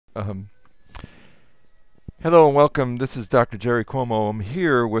Um, Hello and welcome. This is Dr. Gerard Cuomo. I'm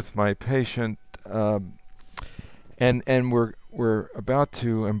here with my patient, and we're about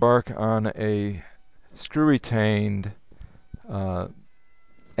to embark on a screw-retained uh,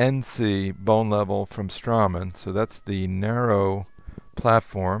 NC bone level from Straumann. So that's the narrow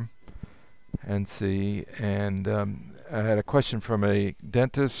platform NC. And I had a question from a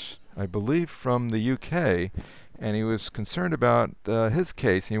dentist, I believe from the UK, and he was concerned about his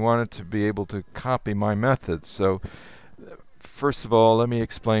case. He wanted to be able to copy my methods. So first of all, let me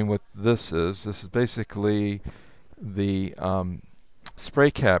explain what this is. This is basically the spray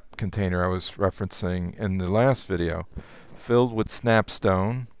cap container I was referencing in the last video, filled with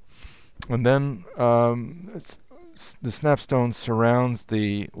snapstone, and then the snapstone surrounds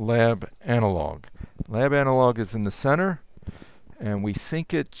the lab analog. Lab analog is in the center, and we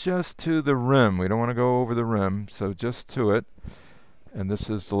sink it just to the rim. We don't want to go over the rim, so just to it. And this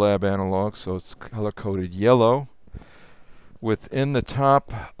is the lab analog, so it's color-coded yellow. Within the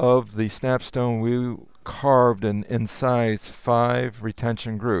top of the snapstone, we carved an incise 5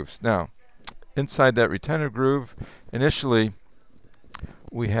 retention grooves. Now, inside that retention groove, initially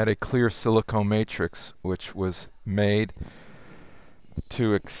we had a clear silicone matrix which was made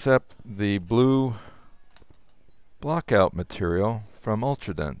to accept the blue blockout material from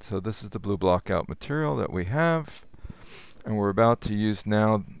Ultradent. So this is the blue blockout material that we have, and we're about to use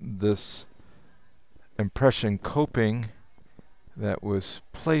now this impression coping that was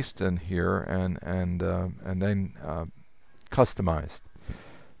placed in here and then customized.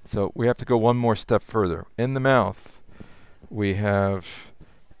 So we have to go one more step further. In the mouth, we have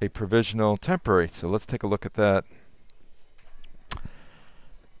a provisional temporary. So let's take a look at that.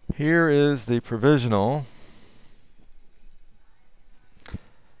 Here is the provisional,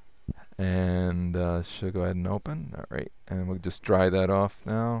 and should go ahead and open. All right, and we'll just dry that off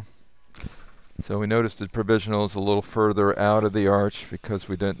now. So we noticed the provisional is a little further out of the arch because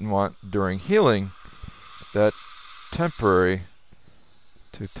we didn't want during healing that temporary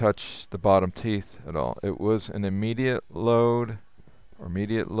to touch the bottom teeth at all. It was an immediate load or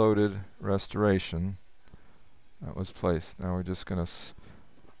immediate loaded restoration that was placed. Now we're just going to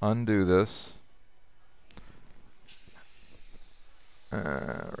undo this.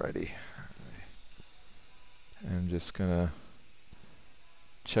 Alrighty. I'm just going to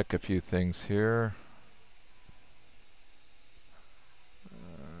check a few things here.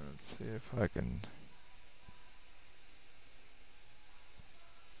 Let's see if I can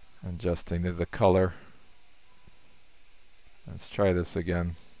adjusting to the color. Let's try this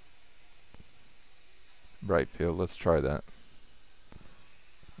again. Bright field, let's try that.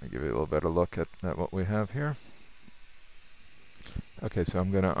 I'll give you a little better look at what we have here. Okay, so I'm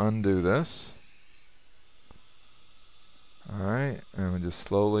going to undo this. Alright, and we just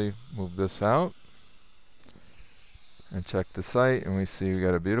slowly move this out and check the site, and we see we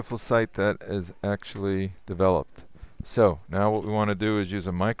got a beautiful site that is actually developed. So now what we want to do is use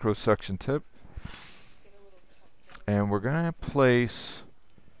a micro suction tip, and we're going to place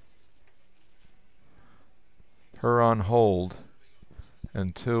her on hold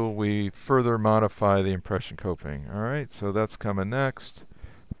until we further modify the impression coping. Alright, so that's coming next.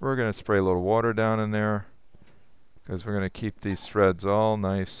 We're going to spray a little water down in there because we're going to keep these threads all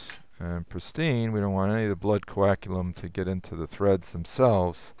nice and pristine. We don't want any of the blood coagulum to get into the threads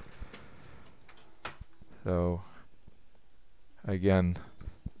themselves. So again,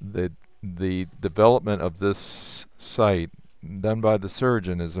 the development of this site done by the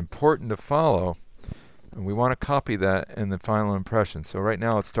surgeon is important to follow, and we want to copy that in the final impression. So right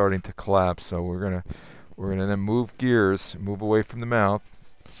now it's starting to collapse, so we're gonna then move gears, move away from the mouth.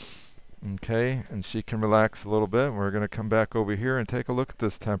 Okay, and she can relax a little bit. We're going to come back over here and take a look at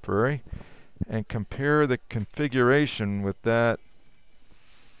this temporary and compare the configuration with that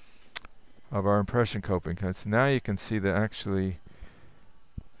of our impression coping. So now you can see the actually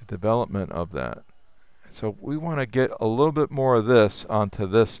the development of that. So we want to get a little bit more of this onto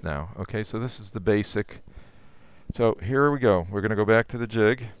this now. Okay, so this is the basic. So here we go. We're going to go back to the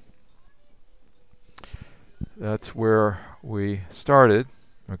jig. That's where we started.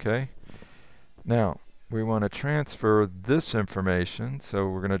 Okay. Now, we want to transfer this information, so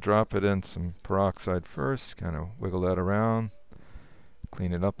we're going to drop it in some peroxide first, kind of wiggle that around,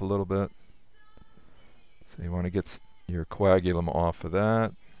 clean it up a little bit. So you want to get your coagulum off of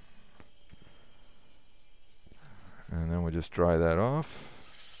that. And then we'll just dry that off.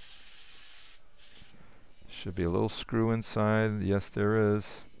 Should be a little screw inside. Yes, there is.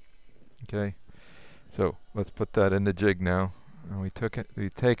 Okay. So let's put that in the jig now. And we've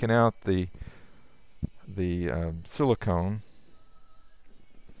taken out the silicone,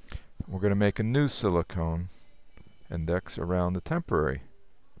 we're going to make a new silicone index around the temporary.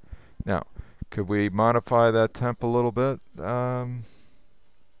 Now, could we modify that temp a little bit? I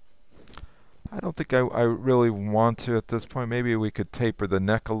don't think I really want to at this point. Maybe we could taper the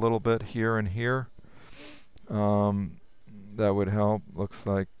neck a little bit here and here. That would help. Looks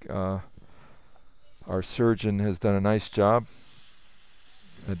like our surgeon has done a nice job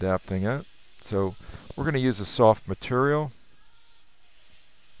adapting it. So we're going to use a soft material,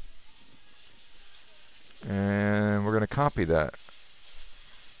 and we're going to copy that.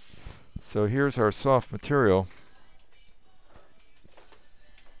 So here's our soft material,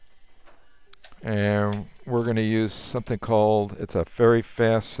 and we're going to use something called, it's a very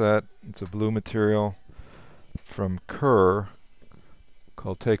fast set, it's a blue material from Kerr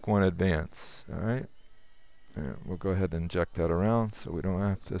called Take One Advance. Alright, and we'll go ahead and inject that around so we don't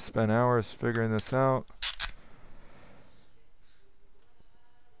have to spend hours figuring this out.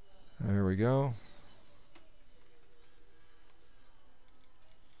 There we go.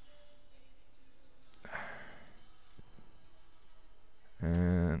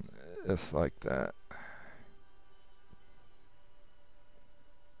 And just like that.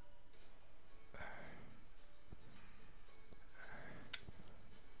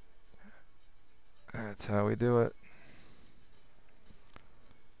 That's how we do it.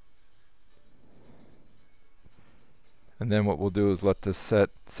 And then what we'll do is let this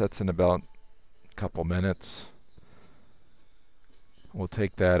sets in about a couple minutes. We'll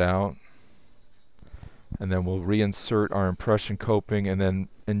take that out, and then we'll reinsert our impression coping and then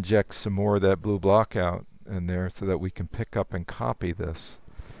inject some more of that blue block out in there so that we can pick up and copy this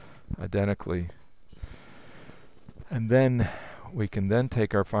identically. And then we can then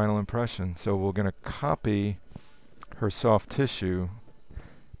take our final impression. So we're going to copy her soft tissue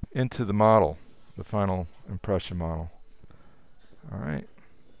into the model, the final impression model. Alright,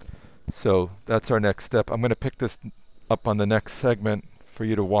 so that's our next step. I'm going to pick this up on the next segment for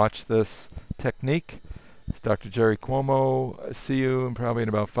you to watch this technique. It's Dr. GERARD CUOMO. See you in probably in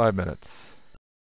about 5 minutes.